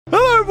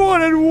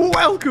everyone, and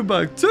welcome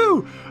back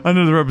to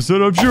another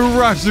episode of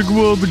Jurassic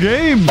World the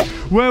Game,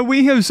 where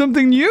we have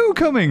something new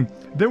coming.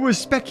 There was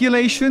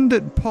speculation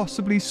that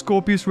possibly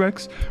Scorpios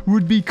Rex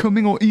would be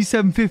coming, or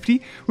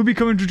E750 would be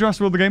coming to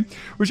Jurassic World the Game,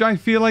 which I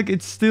feel like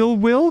it still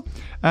will.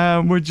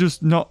 We're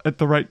just not at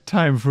the right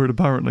time for it,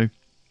 apparently.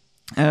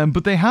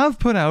 But they have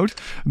put out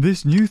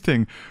this new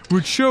thing,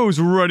 which shows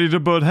ready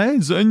to butt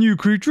heads, a new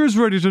creature is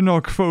ready to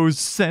knock foes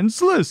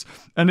senseless.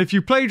 And if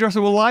you play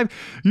Jurassic World Live,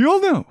 you'll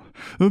know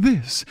that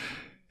this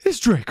is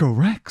Draco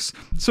Rex.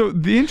 So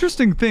the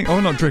interesting thing,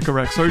 oh, not Draco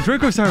Rex, sorry,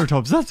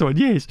 Dracoceratops, that's the one,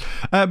 yes.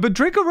 But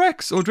Draco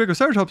Rex, or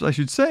Dracoceratops, I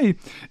should say,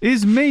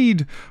 is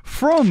made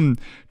from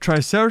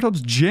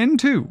Triceratops Gen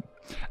 2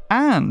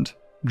 and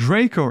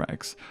Draco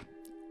Rex.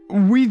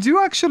 We do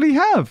actually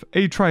have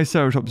a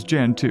Triceratops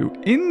Gen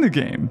 2 in the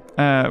game,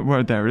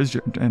 where there is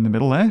in the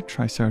middle there,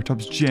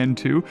 Triceratops Gen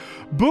 2,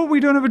 but we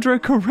don't have a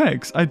Draco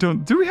Rex. I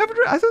don't think we have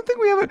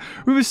it.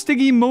 We have a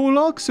Stiggy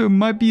Moloch, so it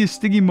might be a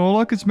Stiggy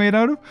Moloch it's made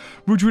out of,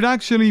 which would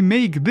actually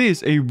make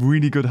this a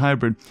really good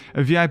hybrid,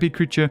 a VIP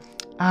creature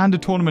and a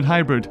tournament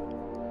hybrid.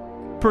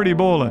 Pretty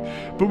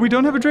baller. But we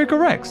don't have a Draco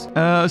Rex,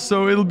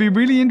 so it'll be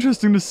really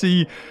interesting to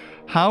see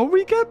how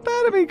we get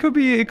that. I mean, it could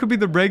be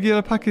the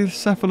regular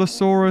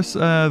Pachycephalosaurus,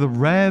 the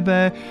rare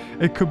there.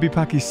 It could be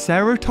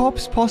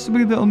Pachyceratops,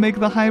 possibly, that'll make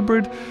the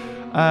hybrid.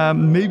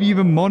 Maybe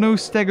even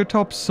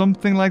Monostegatops,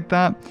 something like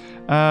that.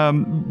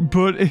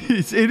 But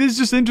it is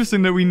just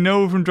interesting that we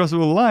know from Jurassic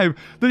World Live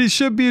that it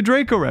should be a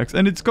Draco Rex,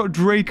 and it's got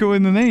Draco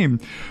in the name.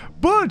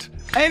 But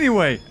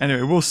anyway,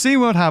 we'll see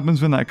what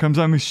happens when that comes.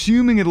 I'm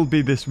assuming it'll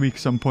be this week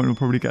some point. We'll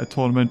probably get a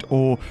tournament,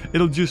 or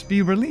it'll just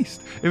be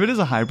released. If it is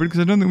a hybrid, because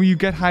I don't think you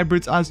get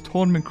hybrids as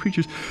tournament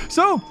creatures.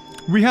 So,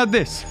 we had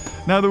this.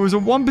 Now, there was a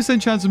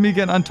 1% chance of me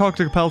getting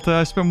Antarctic Pelta.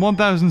 I spent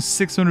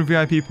 1,600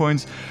 VIP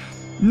points.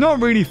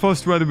 Not really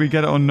fussed whether we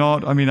get it or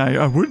not. I mean,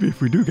 I would be if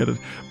we do get it.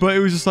 But it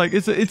was just like,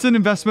 it's an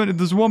investment. If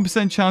there's a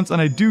 1% chance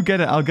and I do get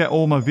it, I'll get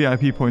all my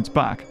VIP points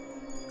back.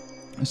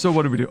 So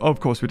what did we do? Of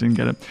course we didn't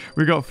get it.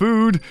 We got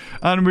food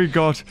and we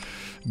got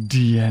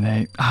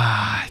DNA.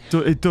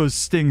 It does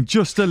sting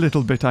just a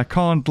little bit, I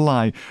can't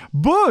lie.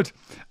 But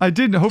I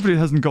didn't, hopefully it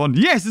hasn't gone.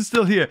 Yes, it's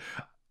still here.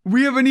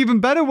 We have an even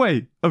better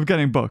way of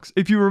getting bucks.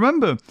 If you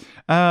remember,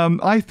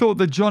 I thought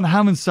that John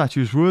Hammond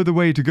statues were the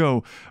way to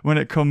go when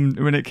it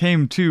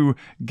came to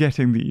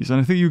getting these. And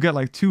I think you get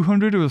like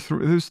 200 or it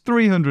was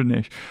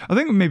 300-ish. I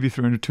think maybe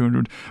 300,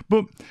 200.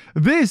 But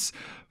this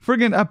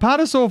friggin'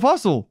 Apatosaur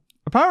fossil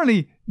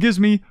apparently gives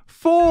me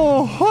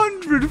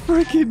 400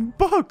 freaking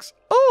bucks.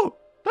 Oh,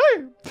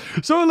 hey.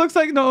 So it looks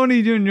like not only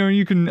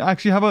you can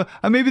actually have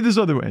and maybe there's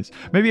other ways.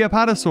 Maybe a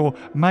Apatosaur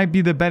might be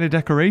the better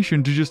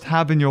decoration to just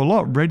have in your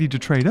lot ready to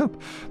trade up.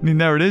 I mean,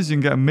 there it is. You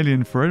can get 1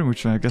 million for it,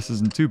 which I guess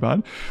isn't too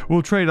bad.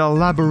 We'll trade our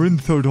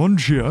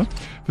Labyrinthodontia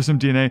for some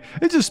DNA.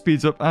 It just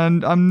speeds up,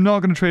 and I'm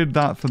not going to trade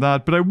that for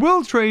that, but I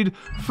will trade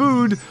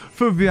food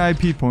for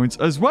VIP points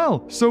as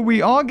well. So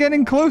we are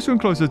getting closer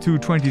and closer to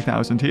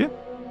 20,000 here.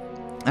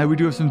 We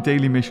do have some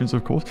daily missions,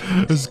 of course.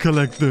 Let's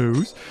collect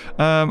those.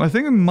 I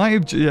think it might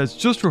have... Yeah, it's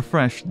just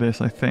refreshed this,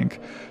 I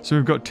think. So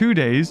we've got 2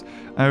 days.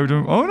 Oh,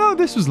 no,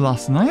 this was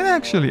last night,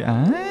 actually.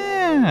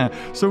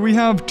 So we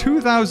have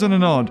 2,000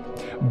 and odd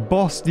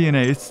boss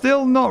DNA. It's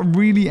still not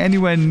really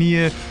anywhere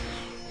near...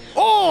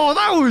 Oh,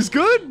 that was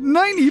good.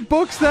 90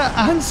 bucks there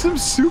and some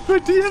super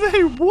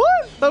DNA.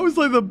 What? That was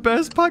like the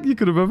best pack you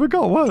could have ever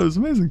got. Wow, that was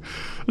amazing.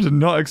 I did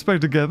not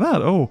expect to get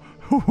that. Oh.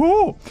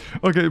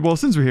 Okay, well,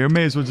 since we're here,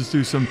 may as well just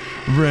do some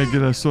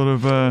regular sort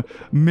of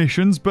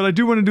missions. But I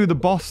do want to do the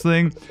boss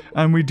thing,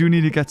 and we do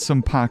need to get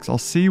some packs. I'll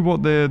see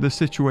what the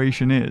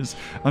situation is,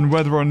 and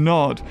whether or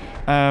not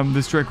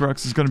this Draco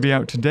Rex is going to be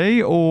out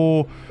today,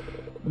 or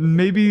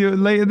maybe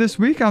later this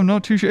week. I'm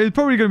not too sure. It's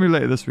probably going to be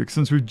later this week,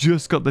 since we've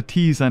just got the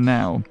teaser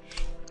now.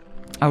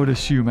 I would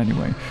assume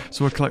anyway.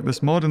 So we'll collect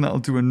this mod and that'll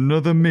do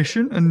another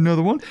mission,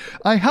 another one.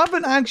 I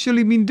haven't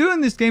actually been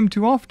doing this game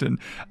too often.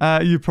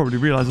 You probably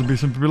realize there'll be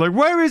some people like,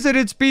 where is it?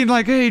 It's been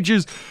like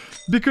ages.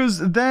 Because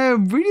there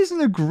really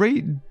isn't a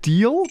great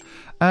deal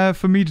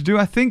for me to do.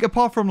 I think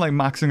apart from like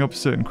maxing up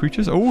certain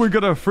creatures. Oh, we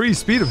got a free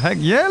speed of heck.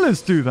 Yeah,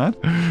 let's do that.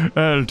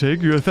 I'll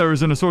take you a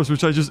Therizinosaurus,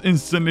 which I just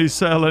instantly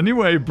sell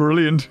anyway.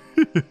 Brilliant.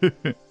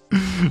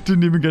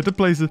 Didn't even get to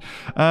place it.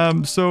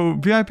 So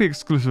VIP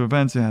exclusive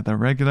events, yeah, they're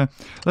regular.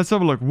 Let's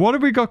have a look. What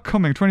have we got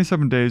coming?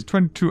 27 days,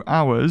 22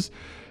 hours.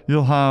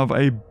 You'll have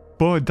a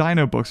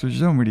Dino Books, which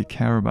I don't really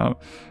care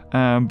about.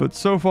 But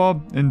so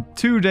far, in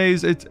 2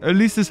 days, at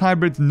least this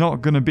hybrid's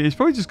not going to be... It's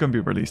probably just going to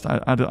be released.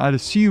 I'd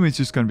assume it's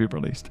just going to be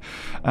released.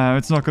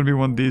 It's not going to be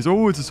one of these,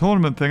 oh, it's a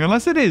tournament thing.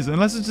 Unless it is.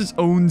 Unless it's its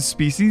own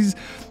species.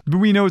 But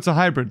we know it's a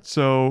hybrid.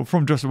 So,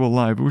 from Jurassic World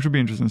Live, which will be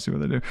interesting to see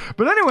what they do.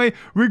 But anyway,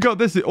 we got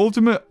this. The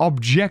ultimate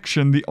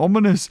objection, the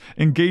ominous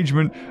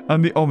engagement,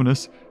 and the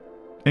ominous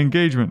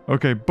engagement.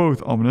 Okay,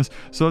 both ominous.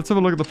 So let's have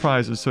a look at the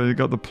prizes. So you've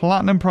got the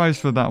platinum prize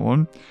for that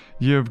one.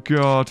 You've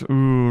got,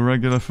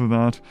 regular for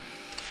that.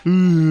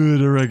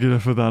 The regular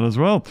for that as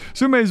well.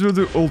 So we may as well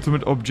do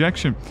ultimate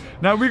objection.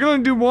 Now we're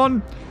going to do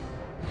one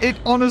it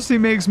honestly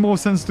makes more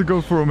sense to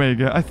go for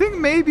Omega. I think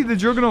maybe the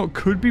Juggernaut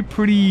could be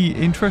pretty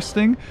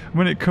interesting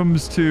when it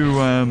comes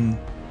to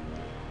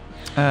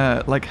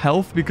like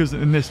health, because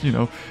in this, you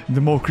know,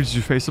 the more creatures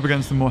you face up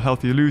against, the more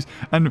health you lose,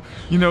 and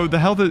you know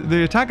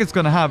the attack it's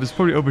going to have is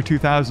probably over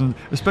 2,000,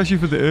 especially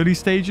for the early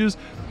stages.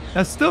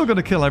 That's still going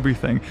to kill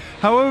everything.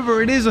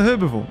 However, it is a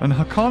herbivore, and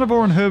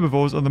carnivore and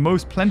herbivores are the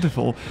most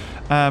plentiful.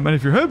 And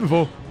if you're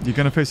herbivore, you're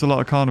going to face a lot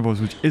of carnivores,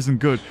 which isn't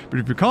good. But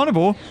if you're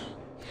carnivore,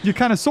 you're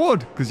kind of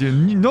sorted, because you're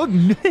not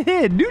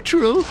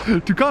neutral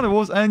to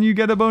carnivores, and you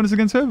get a bonus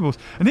against herbivores.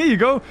 And here you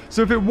go.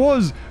 So if it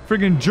was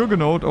friggin'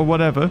 Juggernaut or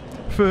whatever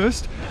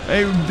first,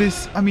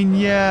 I mean,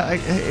 yeah,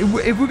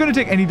 if we're going to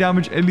take any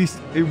damage, at least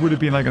it would have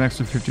been like an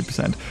extra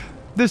 50%.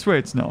 This way,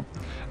 it's not.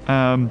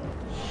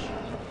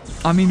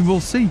 I mean, we'll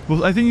see.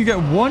 I think you get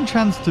one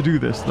chance to do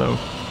this, though.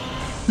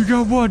 You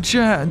got one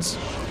chance.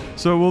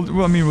 So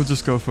we'll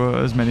just go for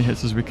as many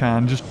hits as we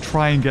can. Just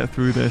try and get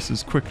through this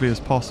as quickly as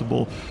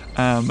possible.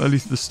 At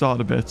least the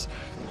starter bits.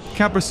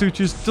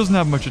 Caprasuchus doesn't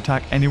have much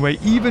attack anyway,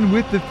 even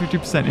with the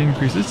 50%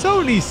 increase. It's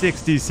only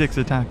 66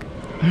 attack.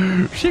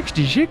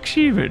 66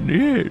 even,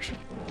 yes.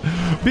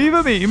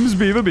 Beaver beams,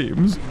 beaver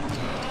beams.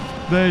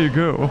 There you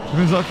go.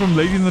 Is that from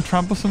Lady and the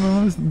Tramp or something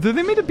like this? Did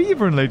they made a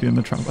beaver in Lady and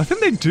the Tramp? I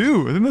think they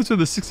do. I think that's where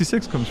the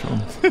 66 comes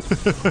from.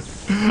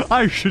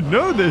 I should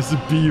know this,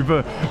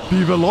 beaver.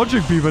 Beaver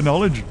logic, beaver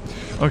knowledge.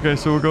 Okay,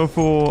 so we'll go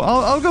for...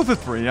 I'll go for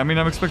 3. I mean,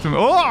 I'm expecting...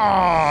 Oh!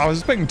 I was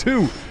expecting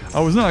 2. I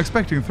was not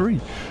expecting 3.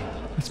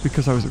 That's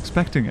because I was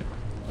expecting it.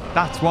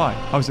 That's why.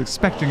 I was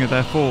expecting it,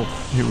 therefore.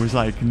 It was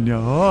like,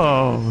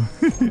 no.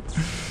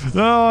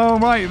 Oh,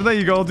 right. There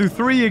you go. I'll do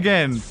 3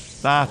 again.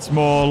 That's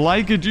more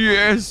like it,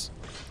 yes.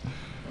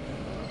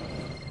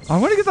 I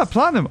want to get that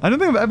platinum. I don't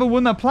think I've ever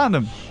won that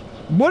platinum.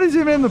 What is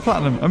even in the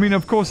platinum? I mean,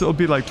 of course, it'll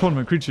be like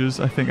tournament creatures,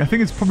 I think. I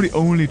think it's probably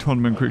only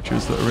tournament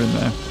creatures that are in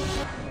there.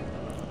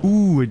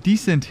 Ooh, a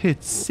decent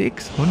hit.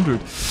 600.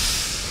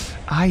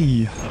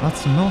 Aye,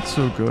 that's not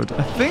so good.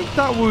 I think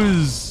that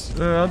was...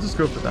 I'll just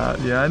go for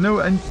that. Yeah, I know.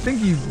 I think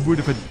he would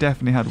have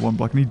definitely had 1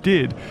 block, and he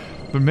did.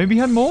 But maybe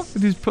he had more?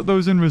 Did he put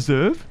those in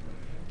reserve?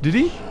 Did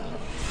he?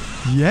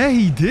 Yeah,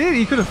 he did.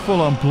 He could have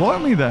full-on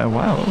blocked me there.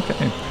 Wow,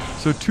 okay.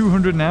 So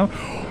 200 now.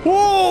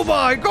 Oh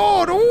my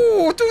god!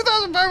 Oh,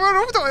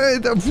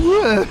 2,500!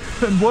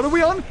 And what are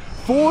we on?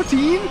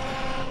 14?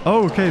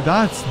 Oh, okay,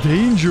 that's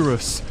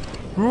dangerous.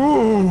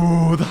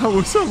 Oh, that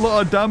was a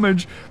lot of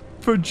damage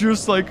for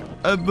just like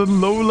at the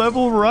low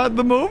level we're at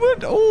the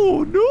moment.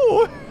 Oh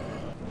no!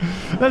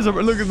 There's a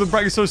look at the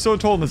bracket, so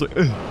tall, and it's like,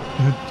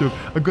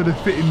 I've got to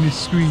fit in this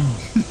screen.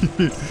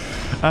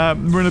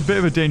 We're in a bit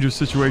of a dangerous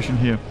situation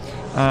here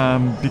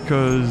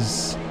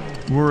because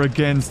we're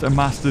against a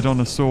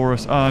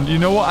Mastodontosaurus, and you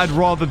know what? I'd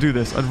rather do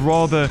this. I'd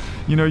rather,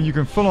 you know, you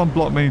can full on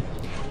block me.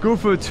 Go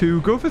for 2,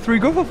 go for 3,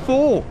 go for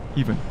 4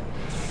 even. 2,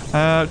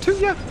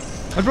 yeah.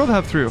 I'd rather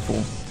have 3 or 4.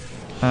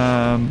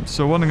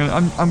 So what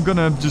I'm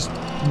gonna just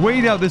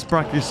wait out this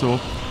Brachiosaur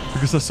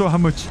because I saw how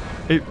much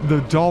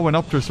the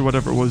Darwinopterus or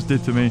whatever it was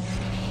did to me.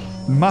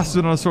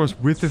 Mastodontosaurus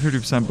with the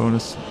 50%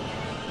 bonus.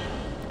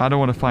 I don't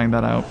want to find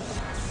that out.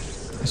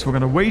 So we're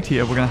gonna wait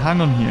here. We're gonna hang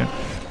on here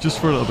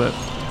just for a little bit.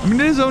 I mean,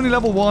 it is only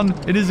level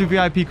 1. It is a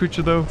VIP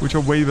creature, though, which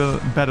are way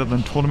better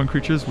than tournament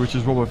creatures, which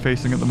is what we're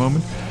facing at the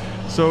moment.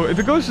 So if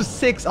it goes to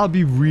 6, I'll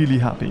be really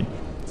happy.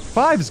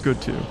 5 is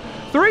good, too.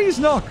 3 is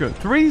not good.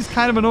 3 is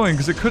kind of annoying,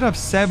 because it could have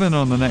 7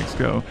 on the next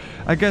go.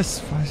 I guess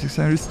 5, 6,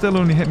 7. It still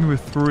only hit me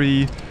with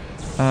 3.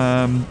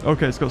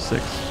 Okay, it's got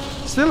 6.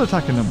 Still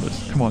attacking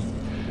numbers. Come on.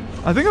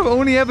 I think I've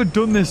only ever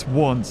done this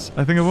once.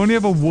 I think I've only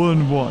ever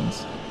won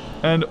once.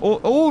 And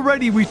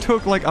already we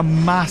took, like, a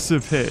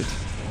massive hit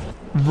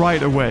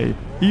right away,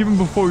 even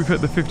before we've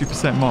hit the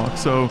 50% mark.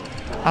 So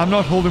I'm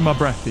not holding my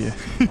breath here.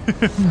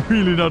 I'm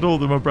really not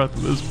holding my breath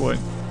at this point.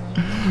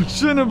 I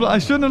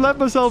shouldn't have let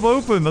myself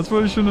open. That's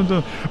what I shouldn't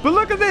have done. But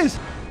look at this.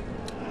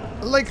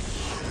 Like,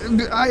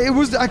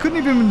 I couldn't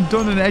even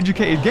done an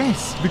educated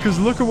guess, because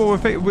look at what we're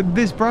facing with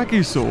this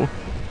Brachiosaur.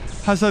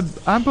 Has had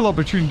ample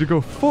opportunity to go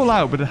full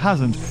out, but it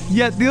hasn't.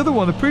 Yet the other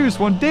one, the previous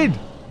one, did.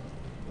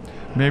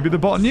 Maybe the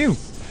bot knew.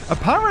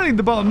 Apparently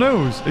the bot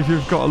knows if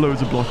you've got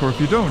loads of block or if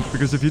you don't,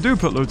 because if you do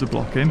put loads of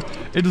block in,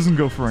 it doesn't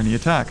go for any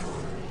attack.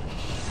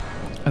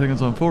 I think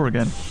it's on 4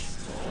 again.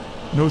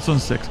 No, it's on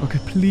 6. Okay,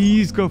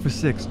 please go for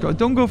 6.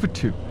 Don't go for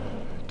 2.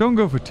 Don't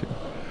go for 2.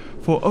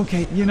 4.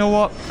 Okay, you know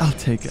what? I'll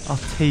take it. I'll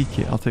take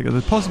it. I'll take it.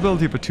 The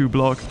possibility of a 2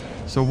 block.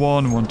 So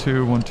 1, 1,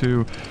 2, 1,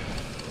 2.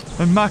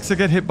 And max I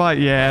get hit by...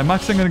 Yeah,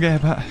 max I'm going to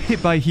get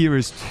hit by here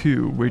is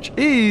 2, which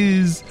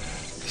is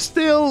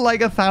still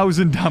like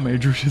 1,000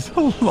 damage, which is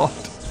a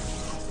lot.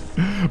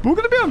 But we're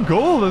going to be on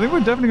gold. I think we're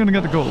definitely going to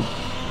get the gold.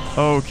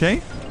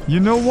 Okay. You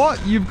know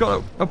what? You've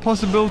got a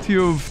possibility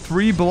of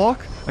 3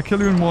 block. I kill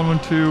you in 1, 1,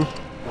 2.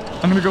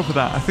 I'm going to go for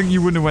that. I think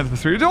you wouldn't have went for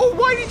 3. Oh,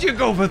 why did you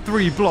go for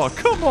 3 block?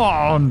 Come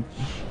on.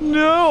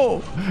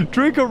 No.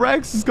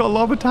 Dracorex has got a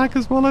lot of attack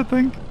as well, I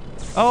think.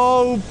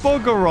 Oh,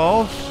 bugger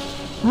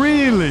off.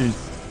 Really?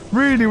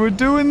 Really? We're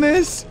doing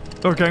this?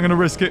 Okay, I'm going to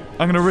risk it.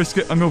 I'm going to risk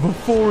it. I'm going for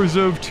 4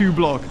 reserve, 2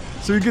 block.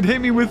 So he could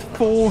hit me with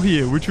 4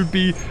 here, which would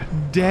be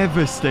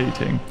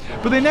devastating.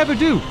 But they never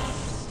do.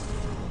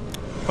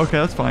 Okay,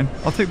 that's fine.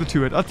 I'll take the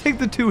 2 hit. I'll take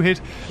the 2 hit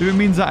if it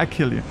means that I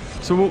kill you.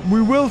 So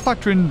we will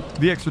factor in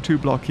the extra 2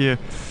 block here.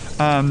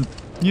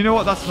 You know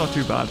what? That's not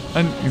too bad.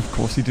 And of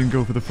course he didn't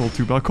go for the full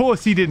 2 block. Of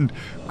course he didn't.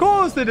 Of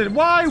course they didn't.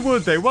 Why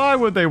would they? Why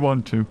would they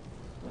want to?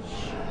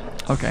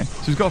 Okay,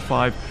 so he's got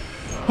 5.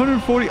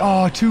 140.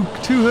 Oh, two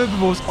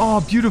herbivores.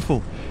 Oh,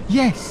 beautiful.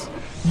 Yes.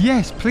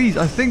 Yes, please.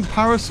 I think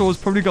Parasaur's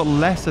probably got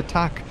less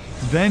attack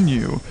than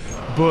you.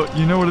 But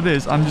you know what it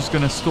is? I'm just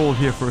going to stall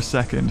here for a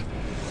second.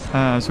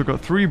 So we've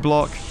got 3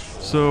 block.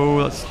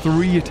 So that's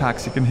 3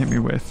 attacks he can hit me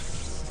with.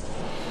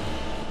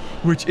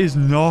 Which is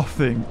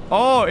nothing.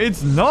 Oh,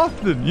 it's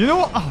nothing. You know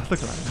what? Oh,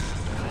 look at that.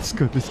 That's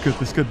good. That's good.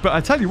 That's good. But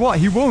I tell you what,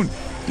 he won't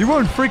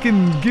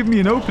freaking give me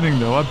an opening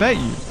though. I bet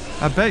you.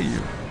 I bet you.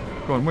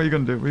 Go on. What are you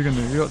going to do? What are you going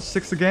to do? You got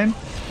 6 again?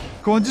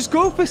 Go on. Just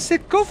go for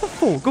 6. Go for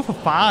 4. Go for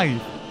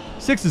 5.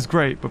 6 is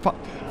great. But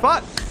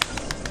 5.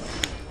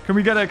 Can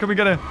we get it? Can we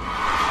get it?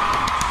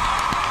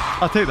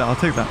 I'll take that. I'll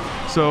take that.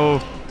 So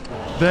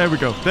there we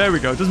go. There we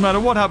go. Doesn't matter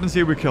what happens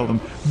here. We kill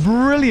them.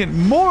 Brilliant.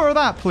 More of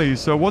that,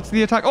 please. So what's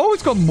the attack? Oh,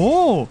 it's got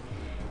more.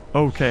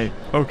 Okay.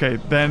 Okay.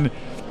 Then.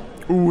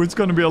 Ooh, it's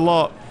going to be a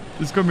lot.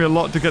 It's going to be a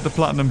lot to get the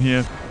platinum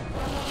here.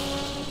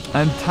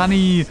 And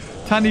Tani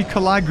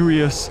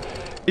Calagrius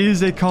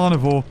is a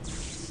carnivore.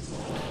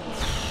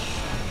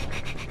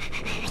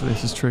 So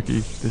this is tricky.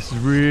 This is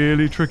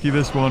really tricky,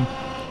 this one.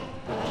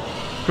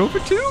 Go for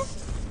 2?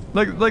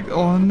 Like,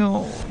 oh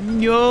no.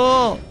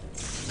 No.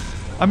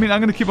 I mean,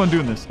 I'm going to keep on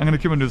doing this. I'm going to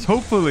keep on doing this.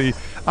 Hopefully,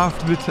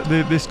 after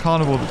this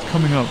carnival that's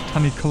coming up,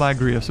 Tani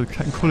Calagrius, or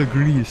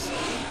Calagrius,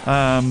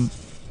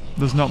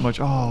 there's not much.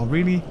 Oh,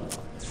 really?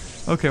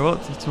 Okay, well,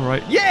 it's all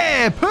right.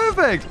 Yeah,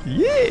 perfect.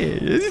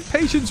 Yeah,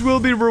 patience will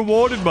be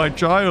rewarded, my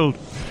child.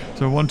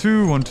 So 1,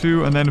 2, 1,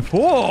 2, and then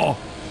 4.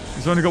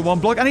 He's only got 1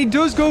 block, and he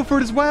does go for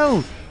it as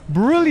well.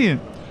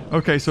 Brilliant.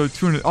 Okay, so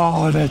 200.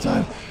 Oh, that's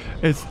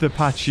it's the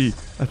Patchy.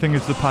 I think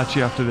it's the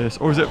Patchy after this.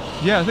 Or is it?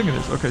 Yeah, I think it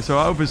is. Okay, so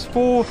out of his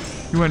 4,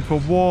 he went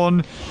for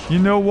 1. You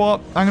know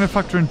what? I'm going to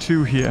factor in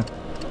 2 here.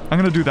 I'm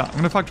going to do that. I'm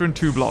going to factor in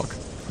 2 block.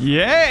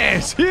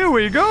 Yes! Here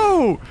we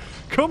go!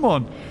 Come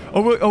on.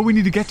 Oh, we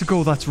need to get to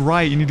gold. That's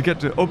right. You need to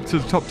get up to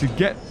the top to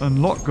get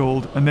unlock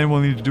gold, and then we'll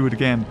need to do it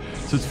again.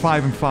 So it's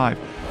 5 and 5.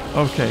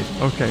 Okay,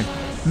 okay.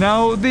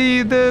 Now,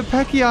 the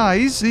Pecky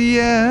Eyes,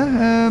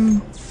 yeah,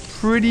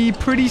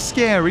 pretty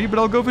scary, but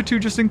I'll go for 2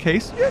 just in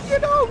case. Yeah, you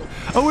know,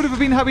 I would have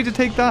been happy to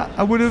take that.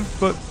 I would have,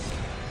 but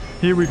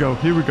here we go.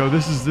 Here we go.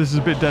 This is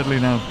a bit deadly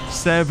now.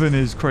 7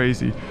 is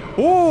crazy.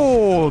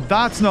 Oh,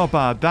 that's not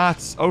bad.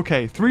 That's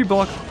okay. 3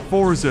 block,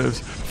 4 reserves,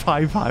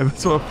 5.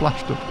 That's what I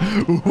flashed up.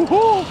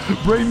 Oh,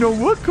 brain no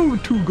work going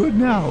too good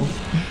now.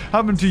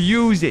 Having to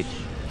use it.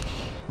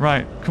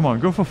 Right, come on,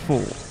 go for 4.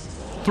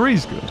 3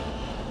 is good.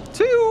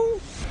 2.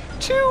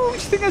 Do you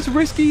think that's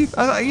risky?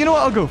 You know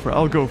what? I'll go for it.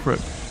 I'll go for it.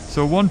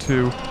 So 1,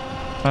 2,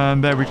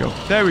 and there we go.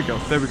 There we go.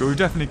 There we go. We've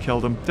definitely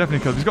killed him. Definitely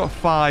killed him. He's got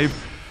 5,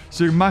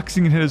 so your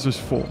maxing in hitters was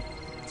 4.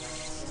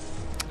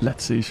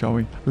 Let's see, shall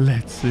we?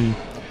 Let's see. Ooh,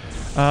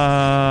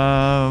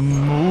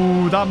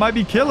 that might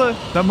be killer.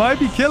 That might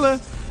be killer.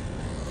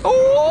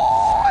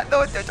 Oh,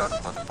 no,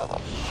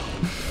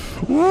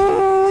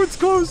 it's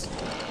close.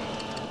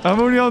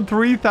 I'm only on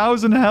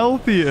 3,000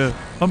 health here.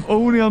 I'm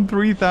only on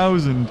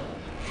 3,000.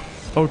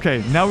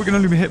 Okay, now we can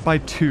only be hit by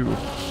 2.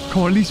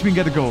 Come on, at least we can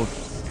get a gold.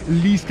 At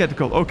least get the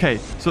gold. Okay,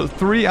 so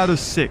 3 out of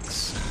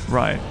 6.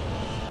 Right.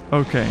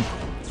 Okay.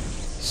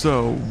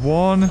 So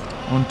 1,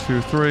 1,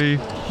 2, 3,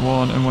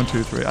 1, and 1,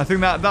 2, 3. I think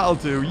that'll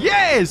do.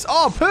 Yes!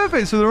 Oh,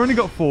 perfect! So they've only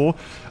got 4.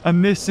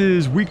 And this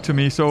is weak to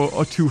me,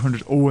 so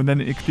 200. Oh, and then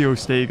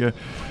Ichthyostega.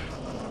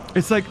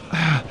 It's like,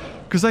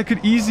 because I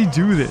could easily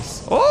do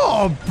this.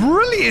 Oh,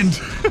 brilliant!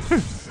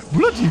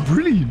 Bloody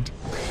brilliant.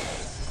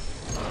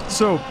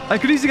 So, I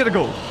could easily get a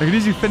gold. I could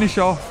easily finish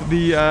off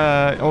the,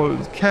 or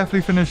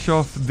carefully finish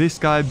off this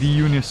guy, the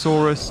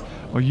Uniosaurus,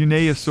 or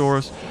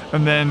Uneosaurus,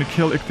 and then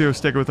kill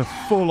Ichthyostega with a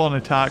full-on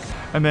attack,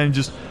 and then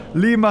just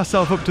leave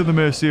myself up to the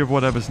mercy of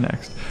whatever's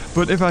next.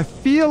 But if I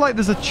feel like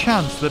there's a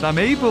chance that I'm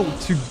able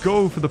to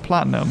go for the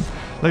platinum,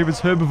 like if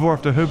it's herbivore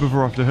after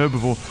herbivore after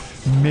herbivore,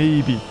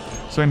 maybe.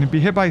 So I'm going to be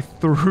hit by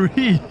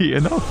 3,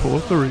 and not 4,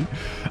 3.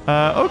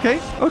 Okay,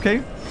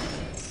 okay.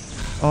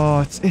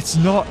 Oh, it's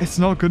not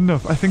good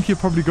enough. I think he'll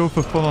probably go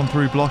for full on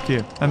 3 block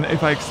here. And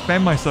if I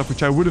expend myself,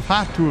 which I would have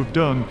had to have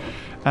done,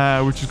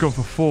 which is go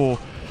for 4.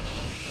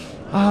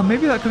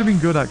 Maybe that could have been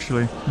good,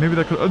 actually. Maybe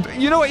that could...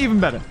 you know what?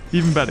 Even better.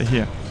 Even better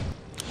here.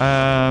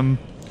 1,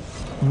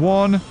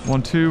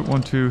 1, 2,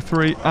 1, 2,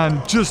 3.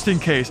 And just in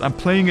case, I'm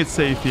playing it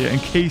safe here, in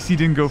case he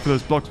didn't go for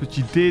those blocks, which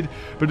he did.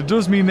 But it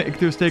does mean that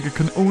Ichthyostega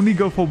can only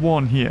go for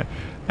 1 here.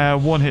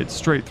 1 hit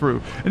straight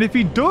through. And if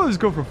he does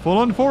go for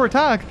full-on 4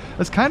 attack,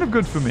 that's kind of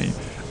good for me.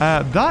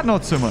 That,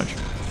 not so much.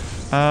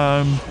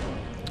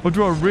 Or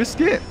do I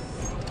risk it?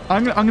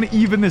 I'm gonna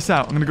even this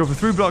out. I'm gonna go for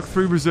 3 block,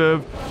 3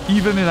 reserve,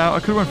 even it out. I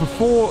could have went for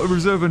 4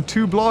 reserve and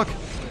 2 block.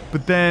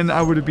 But then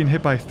I would have been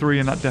hit by 3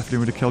 and that definitely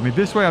would have killed me.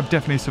 This way I've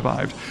definitely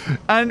survived.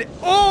 And,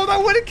 oh,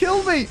 that would have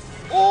killed me.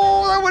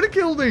 Oh, that would have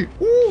killed me.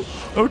 Ooh.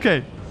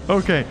 Okay,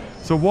 okay.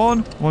 So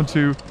 1,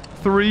 2,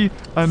 3,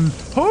 and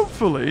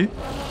hopefully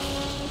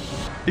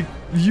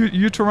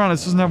your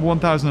Tyrannus doesn't have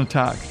 1,000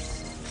 attack.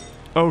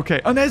 Okay,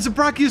 and there's a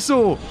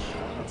Brachiosaur.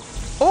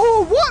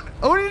 Oh, what?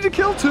 I only need to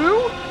kill 2?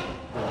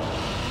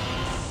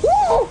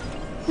 Whoa!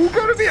 We're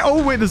gonna be...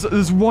 Oh, wait,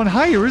 there's one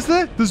higher, is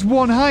there? There's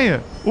one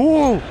higher.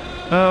 Oh!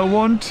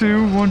 1,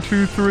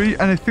 2, 3,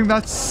 and I think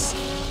that's...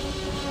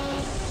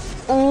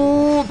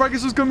 Oh,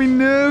 Brachiosaur's gonna be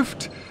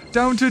nerfed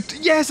down to...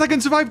 Yes, I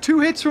can survive 2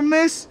 hits from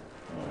this.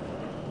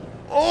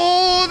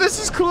 Oh, this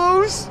is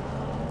close.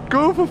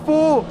 Go for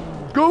 4.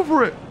 Go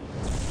for it.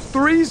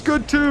 3's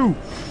good too.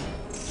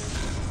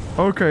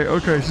 Okay,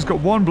 okay, she's got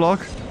 1 block.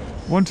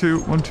 1,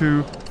 2, 1,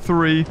 2,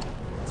 3.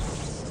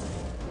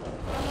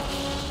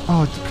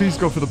 Oh, please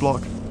go for the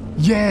block.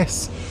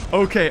 Yes!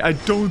 Okay, I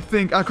don't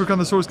think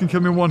Acrocanthosaurus can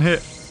kill me in 1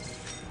 hit.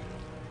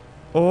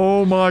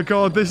 Oh my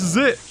god, this is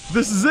it!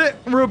 This is it!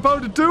 We're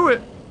about to do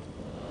it!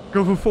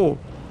 Go for 4.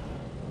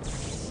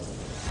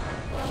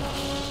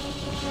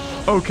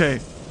 Okay.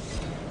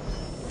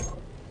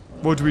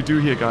 What do we do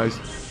here, guys?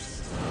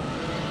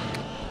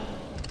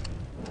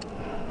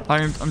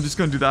 I'm just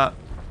gonna do that.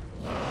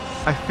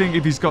 I think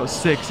if he's got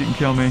 6, he can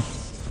kill me.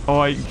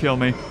 Oh, he can kill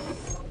me.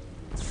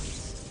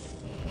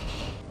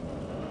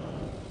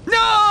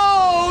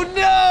 No!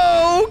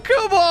 No!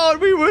 Come on!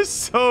 We were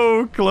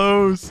so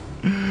close.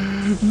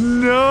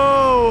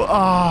 No!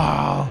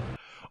 Ah!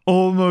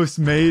 Almost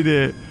made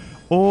it.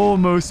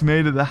 Almost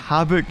made it. The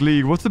Havoc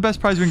League. What's the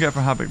best prize we can get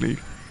for Havoc League?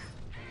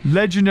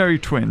 Legendary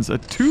Twins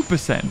at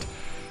 2%.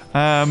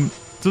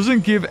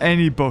 Doesn't give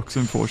any books,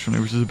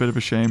 unfortunately, which is a bit of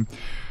a shame.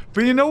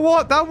 But you know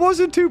what? That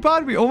wasn't too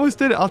bad. We almost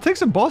did it. I'll take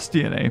some boss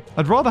DNA.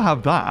 I'd rather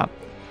have that.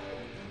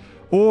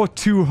 Or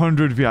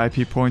 200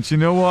 VIP points. You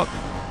know what?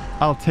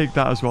 I'll take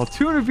that as well.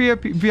 200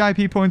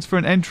 VIP points for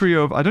an entry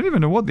of... I don't even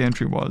know what the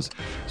entry was.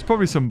 It's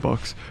probably some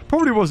books.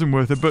 Probably wasn't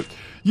worth it. But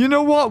you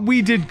know what?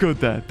 We did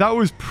good there. That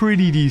was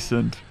pretty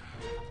decent.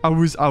 I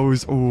was...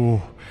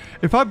 Oh.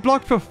 If I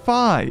blocked for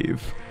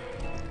 5...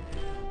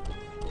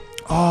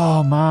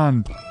 Oh,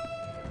 man.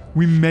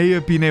 We may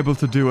have been able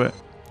to do it.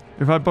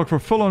 If I blocked for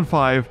full on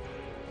 5,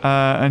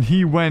 and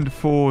he went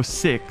for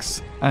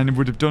 6, and it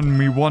would have done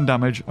me 1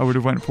 damage, I would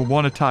have went for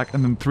 1 attack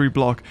and then 3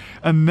 block.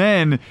 And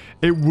then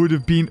it would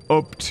have been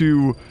up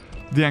to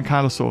the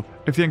Ankylosaur.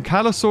 If the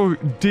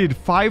Ankylosaur did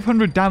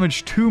 500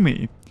 damage to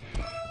me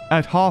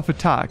at half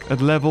attack, at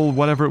level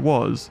whatever it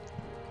was,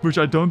 which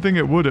I don't think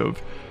it would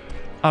have,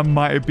 I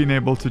might have been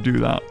able to do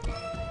that.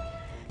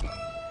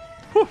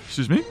 Whew,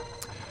 excuse me.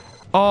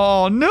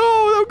 Oh, no!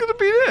 That could have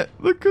been it!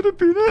 That could have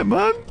been it,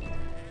 man!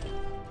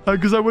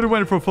 Because I would have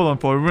went for a full-on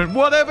 4. We went,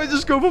 whatever,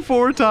 just go for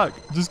 4 attack.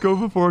 Just go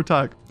for 4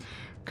 attack.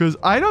 Because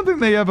I don't think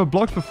they ever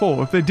blocked for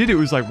 4. If they did, it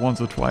was like once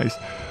or twice.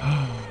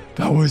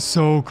 That was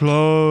so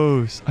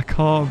close. I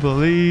can't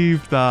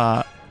believe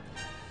that.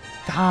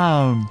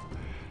 Damn.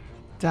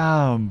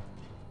 Damn.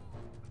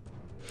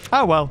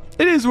 Oh, well.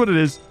 It is what it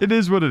is. It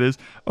is what it is.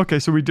 Okay,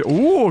 so we do...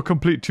 Oh,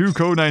 complete 2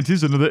 code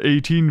 90s. Another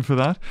 18 for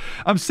that.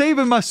 I'm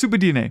saving my super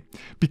DNA.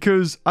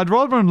 Because I'd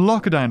rather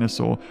unlock a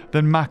dinosaur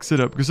than max it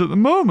up. Because at the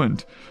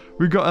moment,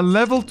 we've got a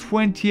level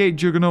 28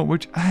 Juggernaut,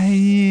 which I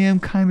am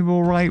kind of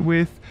alright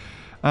with.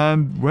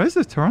 Where's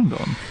the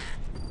Pteranodon?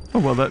 Oh,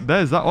 well,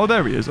 there's that. Oh,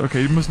 there he is.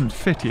 Okay, he mustn't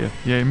fit here.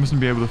 Yeah, he mustn't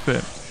be able to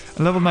fit.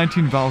 A level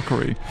 19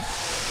 Valkyrie.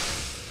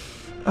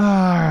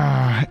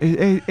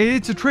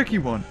 It's a tricky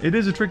one. It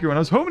is a tricky one. I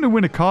was hoping to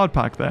win a card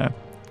pack there.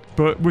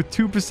 But with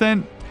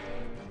 2%,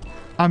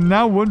 I'm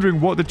now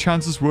wondering what the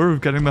chances were of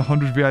getting the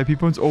 100 VIP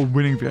points or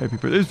winning VIP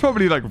points. It's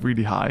probably like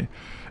really high.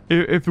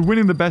 If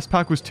winning the best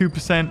pack was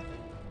 2%,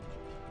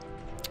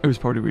 it was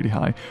probably really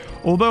high.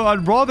 Although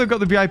I'd rather got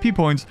the VIP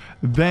points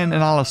than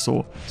an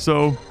Allosaur.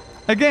 So,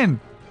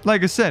 again,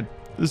 like I said,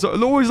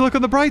 always look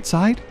on the bright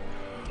side.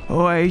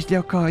 Always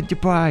look on the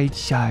bright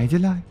side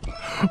of life.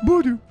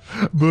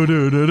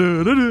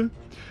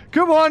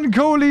 Come on,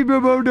 Coley.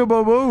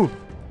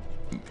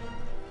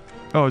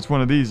 Oh, it's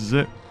one of these, is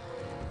it?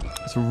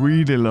 It's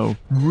really low.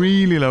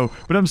 Really low.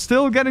 But I'm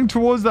still getting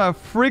towards that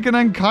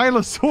friggin'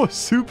 Ankylosaur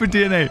super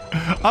DNA.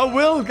 I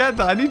will get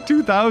that. I need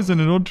 2,000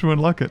 in order to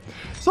unlock it.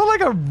 It's not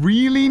like I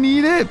really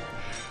need it.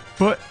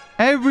 But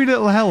every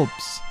little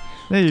helps.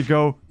 There you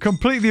go.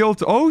 Complete the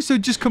ultimate. Oh, so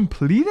just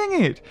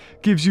completing it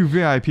gives you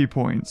VIP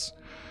points.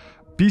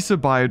 Beast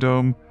of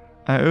Biodome.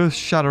 Earth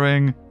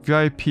Shattering.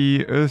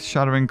 VIP. Earth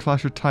Shattering.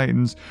 Clash of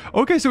Titans.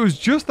 Okay, so it was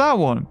just that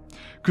one.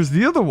 Because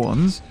the other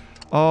ones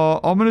are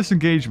Ominous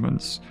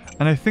Engagements.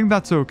 And I think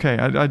that's okay.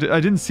 I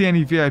didn't see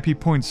any VIP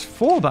points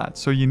for that.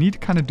 So you need to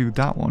kind of do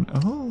that one.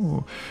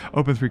 Oh.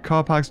 Open 3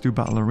 car packs. Do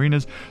battle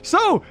arenas.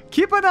 So,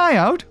 keep an eye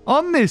out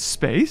on this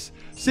space.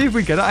 See if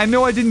we get it. I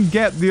know I didn't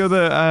get the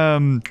other...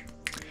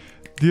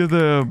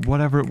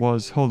 whatever it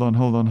was. Hold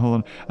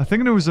on. I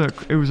think it was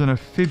an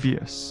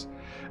amphibious.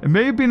 It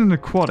may have been an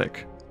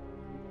aquatic.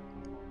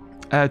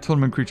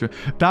 Tournament creature.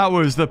 That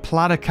was the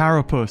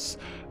Platycarapus.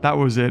 That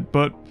was it.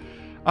 But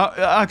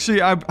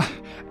Actually,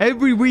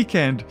 every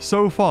weekend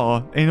so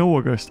far in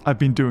August, I've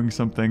been doing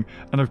something.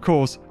 And of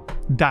course,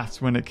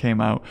 that's when it came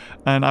out.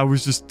 And I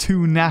was just too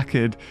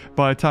knackered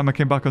by the time I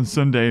came back on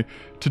Sunday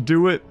to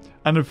do it.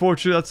 And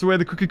unfortunately, that's the way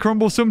the cookie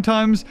crumbles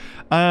sometimes.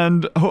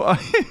 And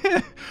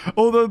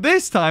although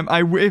this time,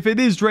 if it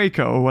is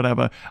Draco or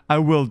whatever, I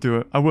will do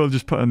it. I will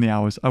just put in the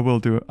hours. I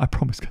will do it. I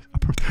promise, guys. I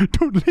promise.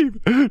 Don't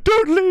leave.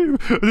 Don't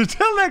leave. And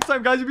until next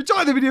time, guys, if you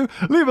enjoyed the video,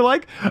 leave a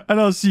like.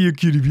 And I'll see you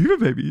cutie beaver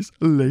babies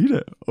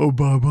later. Oh,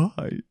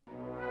 bye-bye.